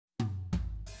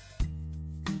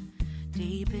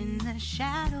Deep in the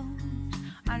shadows,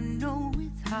 I know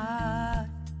it's hard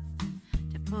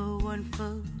to put one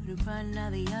foot in front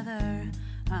of the other.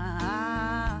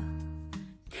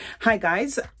 Hi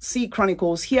guys, C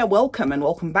Chronicles here. Welcome and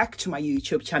welcome back to my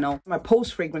YouTube channel. I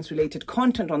post fragrance related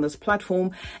content on this platform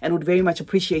and would very much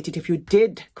appreciate it if you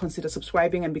did consider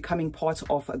subscribing and becoming part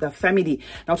of the family.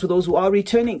 Now, to those who are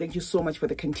returning, thank you so much for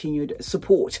the continued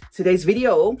support. Today's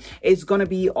video is going to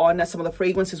be on some of the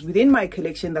fragrances within my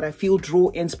collection that I feel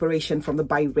draw inspiration from the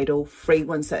Byredo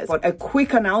fragrances. But a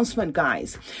quick announcement,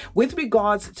 guys, with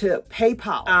regards to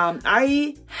PayPal,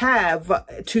 I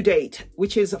have to date,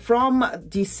 which is from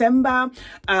December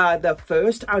the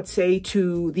 1st, I'd say,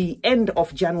 to the end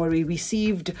of January,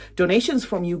 received donations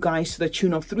from you guys to the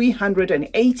tune of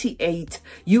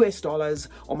 $388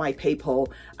 on my PayPal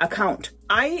account.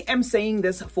 I am saying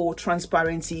this for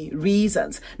transparency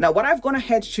reasons. Now, what I've gone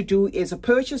ahead to do is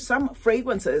purchase some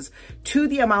fragrances to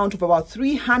the amount of about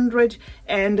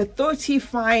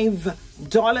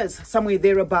 $335, somewhere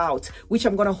thereabout, which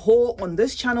I'm going to haul on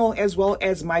this channel as well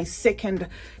as my second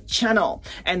channel.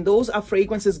 And those are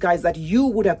fragrances, guys, that you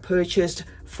would have purchased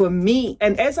for me.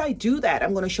 And as I do that,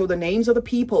 I'm going to show the names of the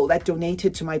people that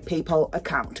donated to my PayPal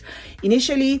account.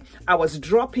 Initially, I was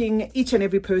dropping each and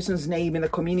every person's name in the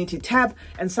community tab,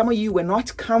 and some of you were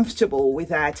not comfortable with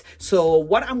that. So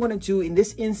what I'm going to do in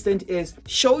this instant is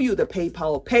show you the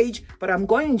PayPal page, but I'm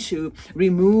going to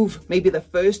remove maybe the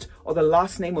first or the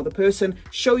last name of the person,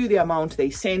 show you the amount they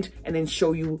sent, and then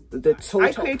show you the total.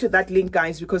 I created that link,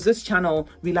 guys, because this channel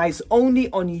relies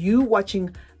only on you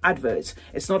watching adverts.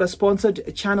 It's not a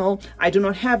sponsored channel. I do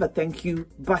not have a thank you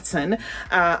button.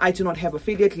 I do not have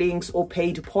affiliate links or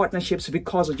paid partnerships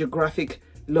because of geographic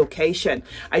location.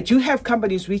 I do have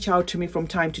companies reach out to me from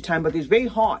time to time, but it's very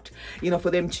hard, for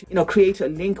them to, create a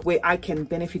link where I can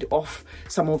benefit off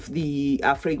some of the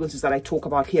fragrances that I talk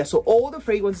about here. So all the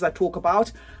fragrances I talk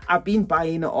about, I've been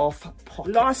buying off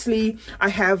pocket. Lastly, I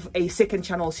have a second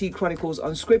channel, C Chronicles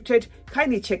Unscripted.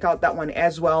 Kindly check out that one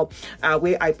as well,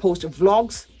 where I post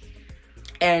vlogs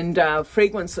and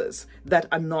fragrances that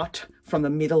are not from the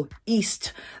Middle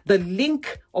East. The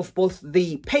link of both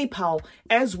the PayPal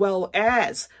as well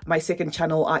as my second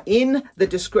channel are in the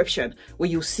description, where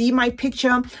you see my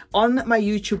picture on my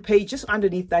YouTube page. Just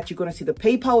underneath that, you're going to see the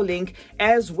PayPal link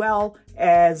as well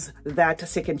as that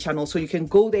second channel, so you can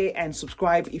go there and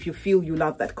subscribe if you feel you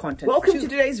love that content. Welcome to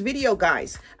today's video,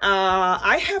 guys.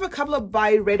 I have a couple of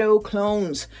Byredo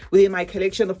clones within my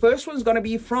collection. The first one's going to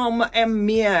be from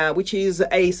Emir, which is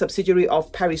a subsidiary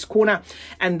of Paris Corner,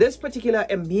 and this particular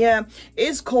Emir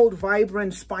is called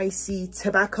Vibrant Spicy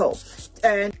Tobacco,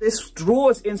 and this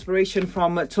draws inspiration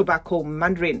from Tobacco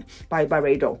Mandarin by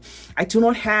Byredo. I do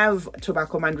not have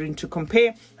Tobacco Mandarin to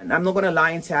compare, and I'm not going to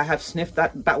lie and say I have sniffed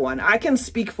that one. I can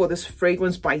speak for this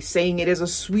fragrance by saying it is a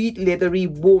sweet, leathery,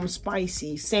 warm,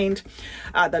 spicy scent.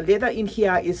 The leather in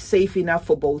here is safe enough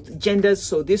for both genders,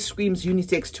 so this screams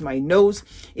unisex to my nose.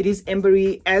 It is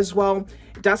ambery as well.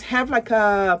 It does have like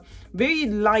a very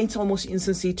light, almost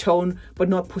incensey tone, but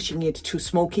not pushing it too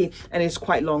smoky, and it's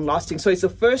quite long lasting. So it's the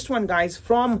first one, guys,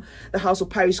 from the house of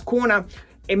Paris Corner,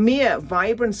 Emir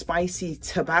Vibrant Spicy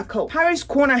Tobacco. Paris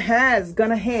Corner has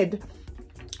gone ahead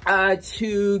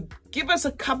to give us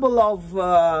a couple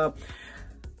of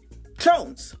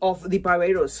tones of the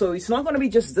Byredo, so it's not going to be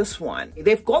just this one.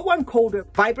 They've got one called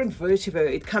Vibrant Vertigo.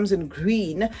 It comes in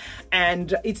green,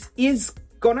 and it is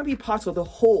going to be part of the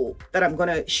haul that I'm going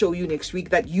to show you next week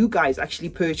that you guys actually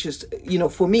purchased,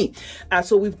 for me.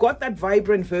 So we've got that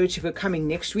Vibrant Vertigo coming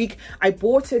next week. I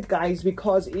bought it, guys,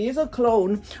 because it is a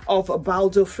clone of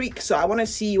Baldo Freak, so I want to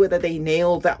see whether they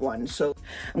nailed that one. So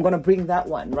I'm going to bring that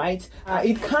one, right?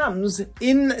 It comes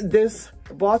in this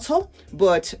bottle,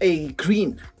 but a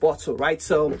green bottle, right?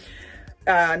 So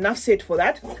enough said for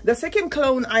that. The second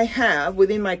clone I have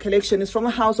within my collection is from the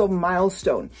house of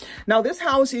Milestone. Now, this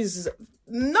house is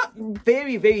not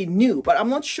very, very new, but I'm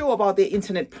not sure about their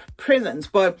internet presence.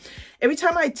 But every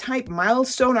time I type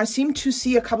Milestone, I seem to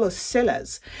see a couple of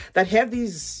sellers that have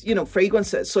these,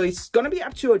 fragrances. So it's going to be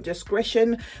up to your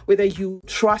discretion whether you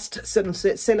trust certain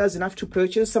sellers enough to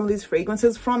purchase some of these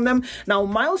fragrances from them. Now,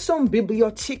 Milestone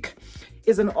Bibliothèque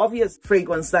is an obvious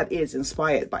fragrance that is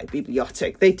inspired by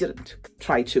Bibliothèque. They didn't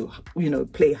try to,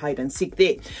 play hide and seek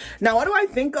there. Now, what do I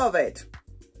think of it?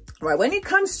 Right, when it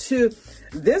comes to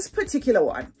this particular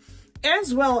one,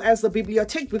 as well as the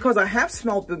Bibliothèque, because I have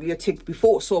smelled Bibliothèque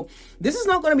before, so this is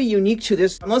not going to be unique to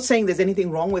this. I'm not saying there's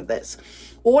anything wrong with this.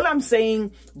 All I'm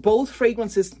saying, both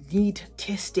fragrances need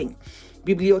testing.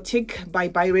 Bibliothèque by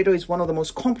Byredo is one of the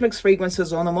most complex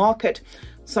fragrances on the market.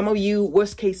 Some of you,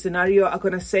 worst case scenario, are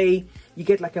going to say you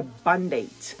get like a Band-Aid.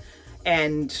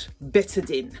 and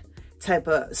betadine type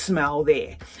of smell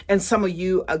there. And some of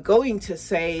you are going to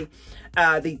say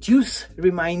the juice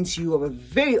reminds you of a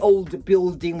very old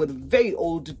building with very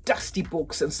old dusty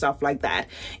books and stuff like that.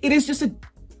 It is just a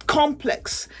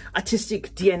complex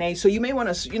artistic DNA, so you may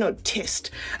want to, you know,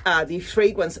 test the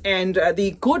fragrance. And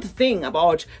the good thing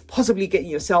about possibly getting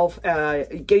your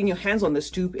hands on this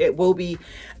tube, it will be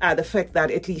the fact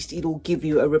that at least it'll give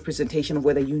you a representation of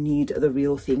whether you need the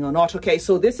real thing or not. Okay,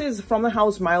 so this is from the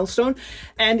house Milestone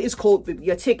and it's called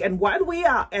Bibliothèque. And while we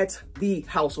are at the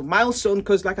house of Milestone,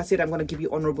 because like I said, I'm going to give you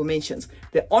honorable mentions.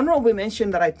 The honorable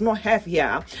mention that I do not have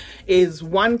here is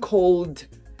one called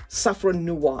Saffron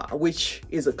Noir, which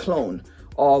is a clone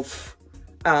of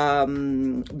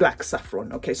Black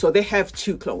Saffron. Okay, so they have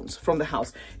two clones from the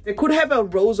house. They could have a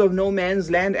Rose of No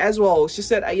Man's Land as well. It's just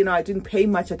that, you know, I didn't pay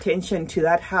much attention to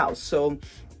that house. So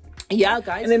yeah,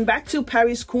 guys. And then back to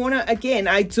Paris Corner again.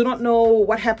 I do not know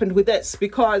what happened with this,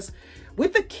 because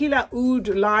with the Killer Oud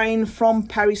line from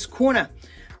Paris Corner,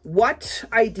 what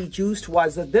I deduced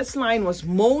was that this line was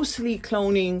mostly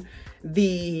cloning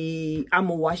the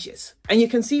Amouages, and you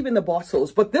can see it in the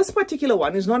bottles, but this particular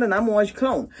one is not an Amouage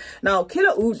clone. Now,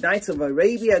 Killer Oud Nights of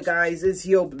Arabia, guys, is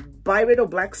your Byredo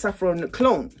Black Saffron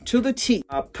clone to the T.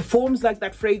 Performs like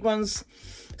that fragrance,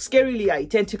 scarily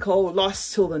identical,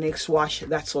 lost till the next wash,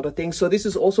 that sort of thing. So this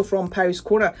is also from Paris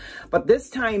Corner, but this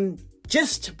time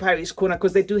just Paris Corner,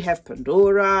 because they do have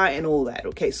Pandora and all that.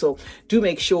 Okay, so do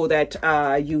make sure that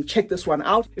you check this one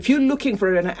out. If you're looking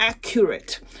for an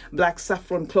accurate Black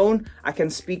Saffron clone, I can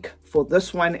speak for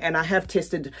this one, and I have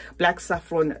tested Black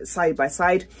Saffron side by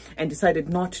side and decided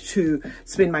not to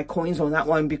spend my coins on that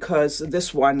one, because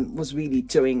this one was really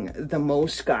doing the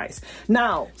most, guys.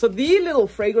 Now, so the little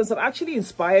fragrance that actually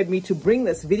inspired me to bring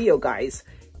this video, guys,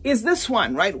 is this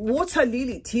one, right? Water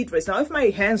Lily Tea Dress. Now, if my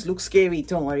hands look scary,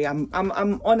 don't worry, I'm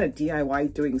on a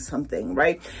DIY doing something,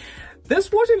 right?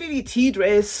 This Water Lily Tea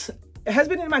Dress has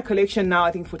been in my collection now,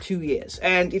 I think, for 2 years,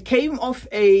 and it came off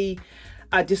a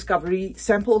Discovery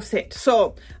sample set.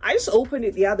 So I just opened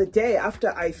it the other day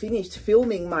after I finished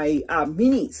filming my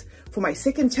minis for my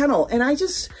second channel, and I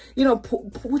just, you know,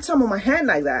 put some on my hand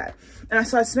like that, and I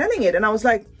started smelling it, and I was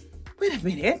like, wait a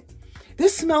minute,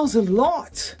 this smells a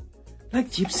lot like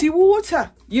gypsy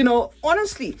water, you know,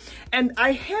 honestly. And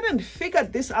I hadn't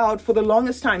figured this out for the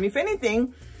longest time. If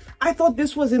anything, I thought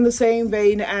this was in the same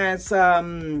vein as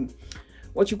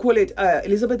what you call it,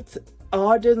 Elizabeth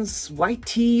Arden's white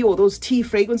tea, or those tea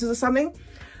fragrances or something.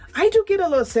 I do get a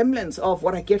little semblance of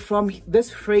what I get from this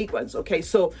fragrance. Okay,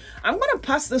 so I'm going to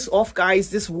pass this off, guys,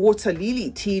 this Water Lily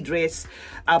Tea Dress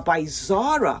by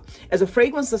Zara, as a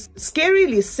fragrance that's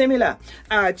scarily similar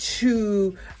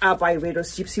to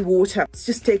Byredo's Gypsy Water. Let's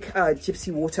just take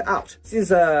Gypsy Water out. This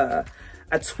is a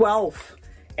 12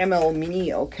 ml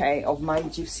mini, okay, of my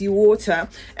Gypsy Water,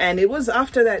 and it was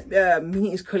after that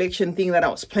minis collection thing that I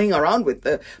was playing around with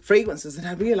the fragrances, and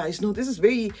I realized, no, this is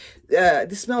very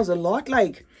this smells a lot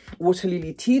like Water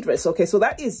Lily Tea Dress. Okay, so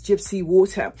that is Gypsy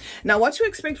Water. Now, what to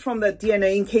expect from the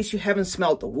DNA, in case you haven't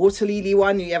smelled the Water Lily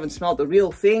one, you haven't smelled the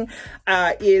real thing,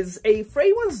 is a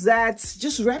fragrance that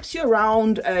just wraps you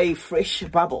around a fresh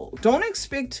bubble. Don't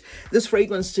expect this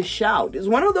fragrance to shout. It's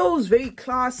one of those very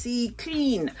classy,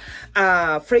 clean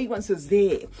fragrances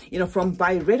there, you know, from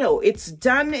Byredo. It's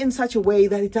done in such a way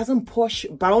that it doesn't push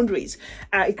boundaries.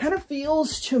 It kind of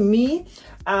feels to me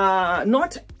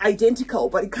not identical,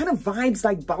 but it kind of vibes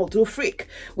like Baldur Freak,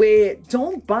 where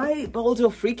don't buy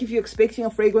Baldur Freak if you're expecting a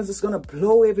fragrance that's going to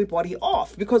blow everybody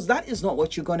off, because that is not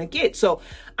what you're going to get. So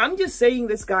I'm just saying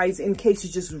this, guys, in case you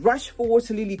just rush for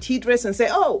Water Lily Tea Dress and say,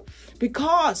 oh,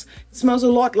 because it smells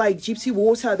a lot like Gypsy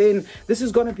Water, then this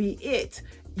is going to be it.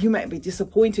 You might be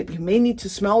disappointed. You may need to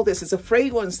smell this. It's a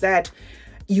fragrance that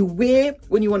you wear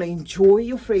when you want to enjoy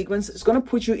your fragrance. It's going to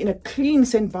put you in a clean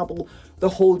scent bubble the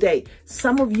whole day.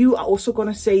 Some of you are also going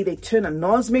to say they turn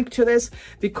anosmic to this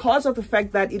because of the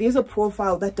fact that it is a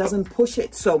profile that doesn't push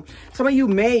it. So some of you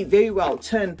may very well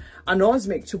turn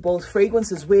anosmic to both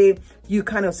fragrances, where you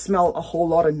kind of smell a whole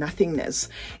lot of nothingness,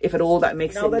 if at all that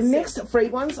makes sense. Now, the next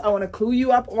fragrance I want to clue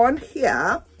you up on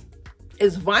here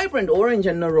is Vibrant Orange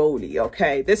and Neroli.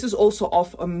 Okay, this is also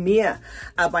off Amir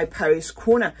by Paris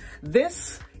Corner.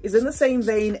 This is in the same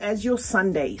vein as your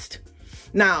Sundazed.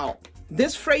 Now,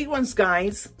 this fragrance,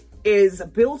 guys, is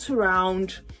built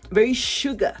around very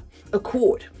sugar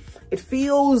accord. It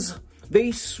feels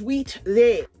very sweet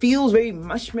there. Feels very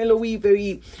marshmallowy,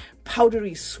 very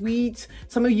powdery sweet.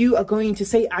 Some of you are going to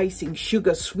say icing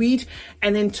sugar sweet,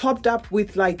 and then topped up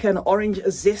with like an orange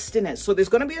zest in it. So there's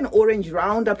going to be an orange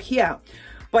round up here,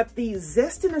 but the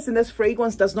zestiness in this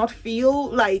fragrance does not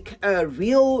feel like a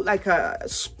real, like a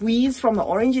squeeze from the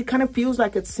orange. It kind of feels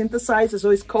like it's synthesized, as though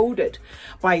it's coded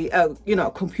by you know,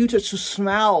 a computer to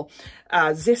smell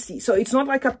zesty. So it's not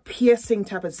like a piercing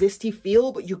type of zesty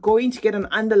feel, but you're going to get an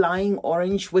underlying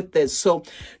orange with this. So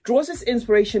draws its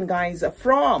inspiration, guys,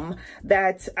 from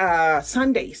that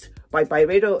Sundays by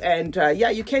Byredo. And yeah,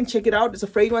 you can check it out. It's a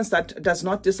fragrance that does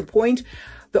not disappoint.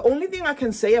 The only thing I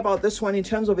can say about this one in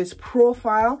terms of its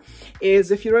profile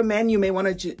is, if you're a man, you may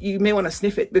want to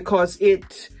sniff it, because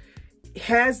it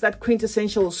has that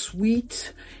quintessential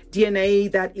sweet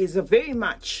DNA that is very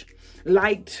much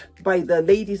liked by the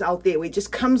ladies out there, where it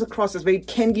just comes across as very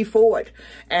candy forward.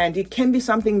 And it can be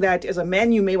something that as a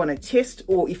man you may want to test,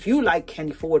 or if you like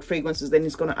candy forward fragrances, then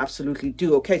it's going to absolutely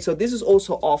do. Okay, so this is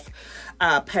also off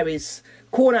Paris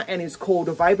Corner, and it's called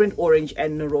Vibrant Orange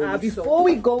and Neroli. Before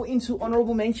we go into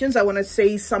honorable mentions, I want to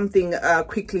say something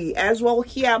quickly as well.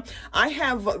 Here I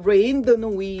have Reine de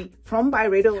Nuit from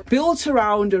Byredo, built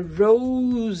around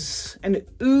rose and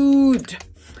oud.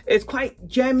 It's quite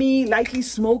jammy, lightly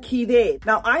smoky there.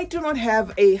 Now, I do not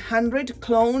have 100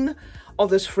 clone of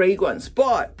this fragrance,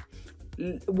 but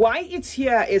why it's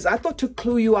here is I thought to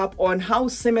clue you up on how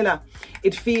similar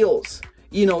it feels,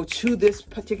 you know, to this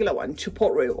particular one, to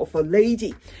Portrait of a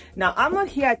Lady. Now, I'm not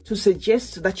here to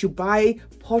suggest that you buy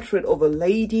Portrait of a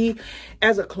Lady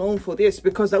as a clone for this,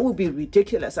 because that would be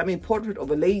ridiculous. I mean, Portrait of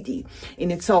a Lady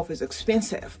in itself is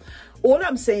expensive. All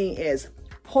I'm saying is,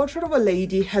 Portrait of a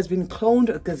Lady has been cloned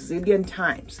a gazillion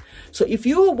times. So if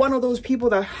you're one of those people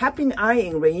that have been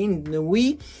eyeing Reine de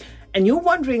Nuit and you're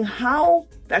wondering how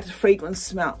that fragrance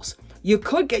smells, you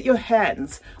could get your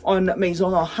hands on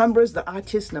Maison Alhambra's The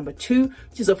Artist No. 2,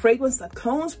 which is a fragrance that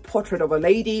clones Portrait of a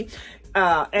Lady.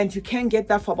 And you can get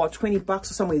that for about 20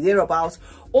 bucks or somewhere thereabouts.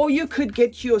 Or you could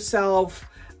get yourself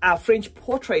French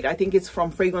Portrait. I think it's from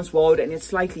Fragrance World, and it's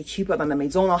slightly cheaper than the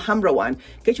Maison Alhambra one.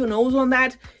 Get your nose on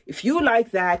that. If you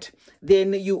like that,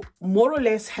 then you more or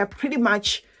less have pretty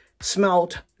much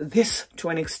smelled this to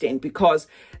an extent, because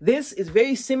this is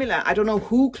very similar. I don't know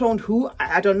who cloned who,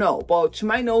 I don't know, but to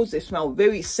my nose they smell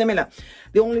very similar.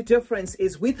 The only difference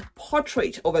is with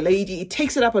Portrait of a Lady, it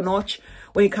takes it up a notch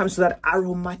when it comes to that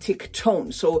aromatic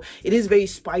tone. So it is very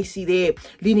spicy there,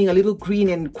 leaning a little green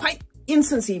and quite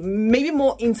incense-y, maybe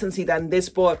more incense-y than this,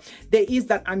 but there is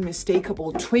that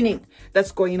unmistakable twinning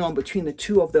that's going on between the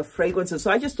two of the fragrances.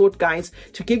 So I just thought, guys,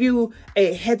 to give you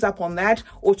a heads up on that,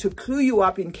 or to clue you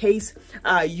up in case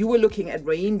you were looking at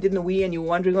Reine de Nuit and you're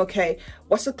wondering, okay,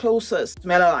 what's the closest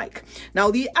smell like?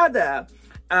 Now, the other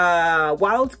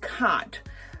wild card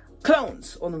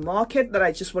clones on the market that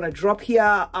I just want to drop here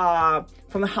are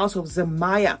from the house of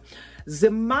Zemaya.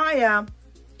 Zemaya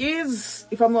is,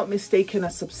 if I'm not mistaken, a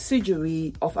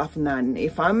subsidiary of Afnan.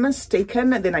 If I'm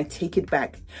mistaken, then I take it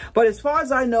back. But as far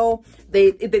as I know,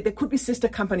 they could be sister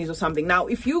companies or something. Now,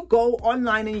 if you go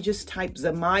online and you just type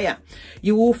Zemaya,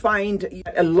 you will find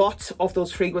a lot of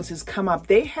those fragrances come up.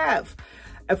 They have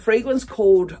a fragrance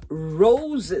called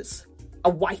Roses, a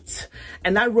White.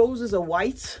 And that Roses, a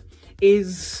White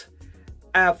is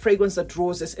a fragrance that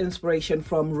draws its inspiration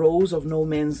from Rose of No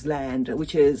Man's Land,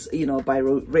 which is, you know, by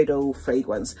Byredo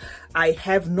fragrance. I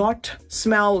have not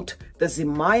smelled the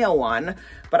Zemaya one,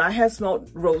 but I have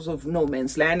smelled Rose of No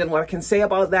Man's Land, and what I can say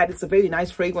about that, it's a very nice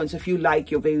fragrance if you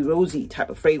like your very rosy type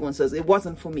of fragrances. It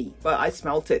wasn't for me, but I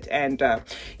smelt it, and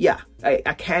yeah,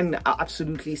 I can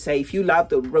absolutely say if you love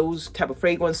the rose type of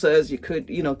fragrances, you could,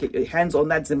 you know, get your hands on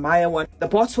that Zemaya one. The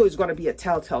bottle is going to be a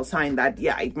telltale sign that,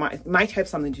 yeah, it might have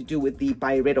something to do with the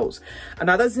Byredos.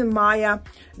 Another Zemaya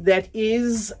that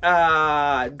is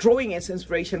drawing its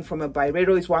inspiration from a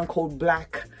Byredo is one called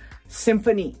Black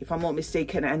Symphony, if I'm not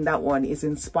mistaken, and that one is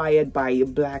inspired by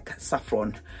black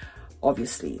saffron,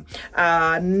 obviously.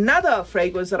 Another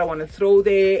fragrance that I want to throw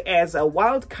there as a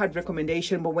wild card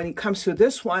recommendation, but when it comes to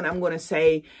this one, I'm going to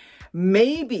say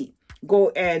maybe go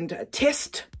and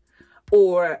test,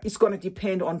 or it's going to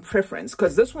depend on preference,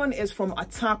 because this one is from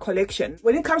Attar Collection.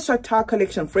 When it comes to Attar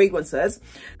Collection fragrances,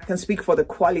 I can speak for the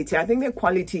quality. I think their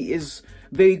quality is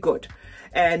very good,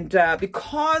 and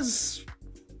because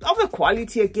of the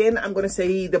quality, again, I'm going to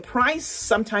say the price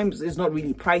sometimes is not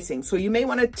really pricing. So you may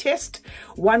want to test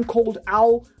one called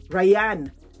Al Rayyan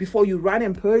before you run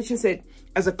and purchase it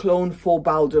as a clone for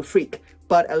Bal d'Afrique.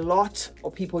 But a lot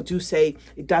of people do say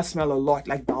it does smell a lot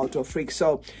like Bal d'Afrique.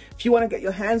 So if you want to get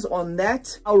your hands on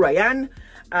that Al Rayyan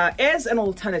as an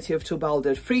alternative to Bal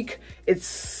d'Afrique,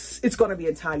 it's going to be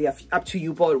entirely up to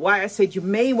you. But why I said you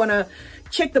may want to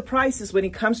check the prices when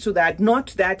it comes to that, not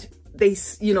that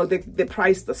they're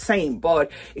priced the same,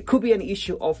 but it could be an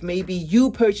issue of maybe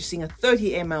you purchasing a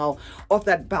 30 ml of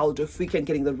that Baldo Freak and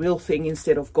getting the real thing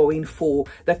instead of going for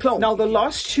the clone. Now the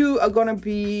last two are gonna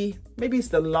be, maybe it's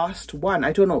the last one,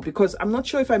 I don't know, because I'm not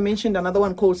sure if I mentioned another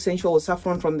one called Sensual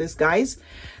Saffron from these guys,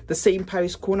 the same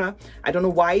Paris Corner. I don't know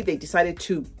why they decided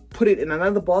to put it in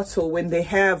another bottle when they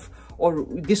have, or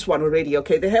this one already.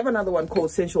 Okay, they have another one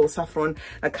called Sensual Saffron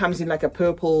that comes in like a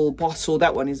purple bottle.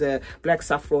 That one is a black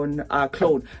saffron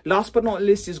clone. Last but not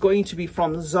least is going to be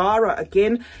from Zara,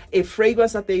 again a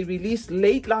fragrance that they released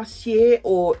late last year,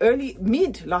 or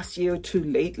mid last year to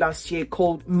late last year,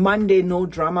 called Monday No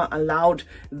Drama Allowed.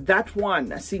 That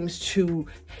one seems to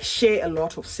share a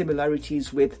lot of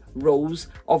similarities with Rose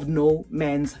of No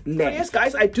Man's Land. Yes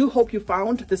guys, I do hope you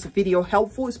found this video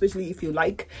helpful, especially if you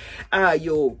like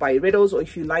your Byredos, or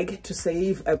if you like to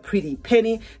save a pretty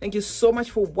penny. Thank you so much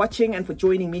for watching and for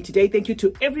joining me today. Thank you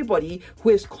to everybody who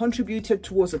has contributed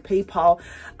towards a PayPal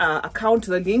account.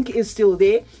 The link is still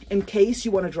there in case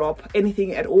you want to drop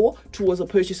anything at all towards the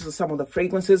purchases of some of the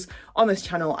fragrances on this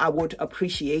channel. I would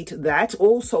appreciate that.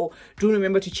 Also, do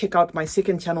remember to check out my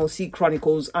second channel,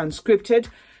 CeeChronicles Unscripted.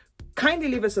 Kindly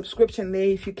leave a subscription there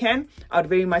if you can. I'd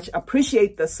very much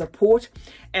appreciate the support.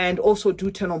 And also do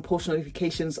turn on post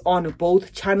notifications on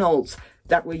both channels.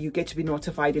 That way you get to be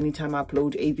notified anytime I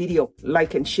upload a video.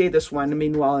 Like and share this one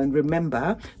meanwhile, and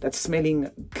remember that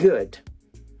smelling good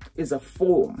is a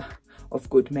form of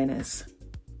good manners.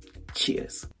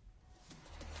 Cheers.